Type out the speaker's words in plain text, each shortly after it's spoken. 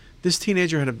This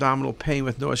teenager had abdominal pain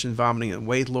with nausea and vomiting and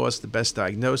weight loss, the best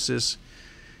diagnosis.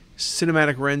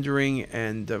 Cinematic rendering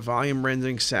and volume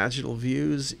rendering, sagittal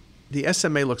views. The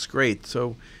SMA looks great.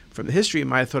 So from the history, you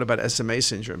might have thought about SMA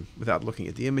syndrome without looking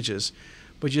at the images.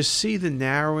 But you see the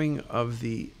narrowing of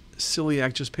the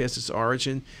celiac just past its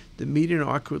origin. The median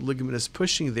arcuate ligament is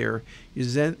pushing there. You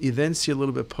then see a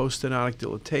little bit post-stenotic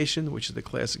dilatation, which is the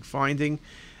classic finding,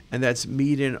 and that's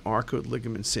median arcuate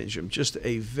ligament syndrome. Just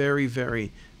a very,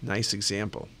 very nice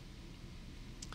example.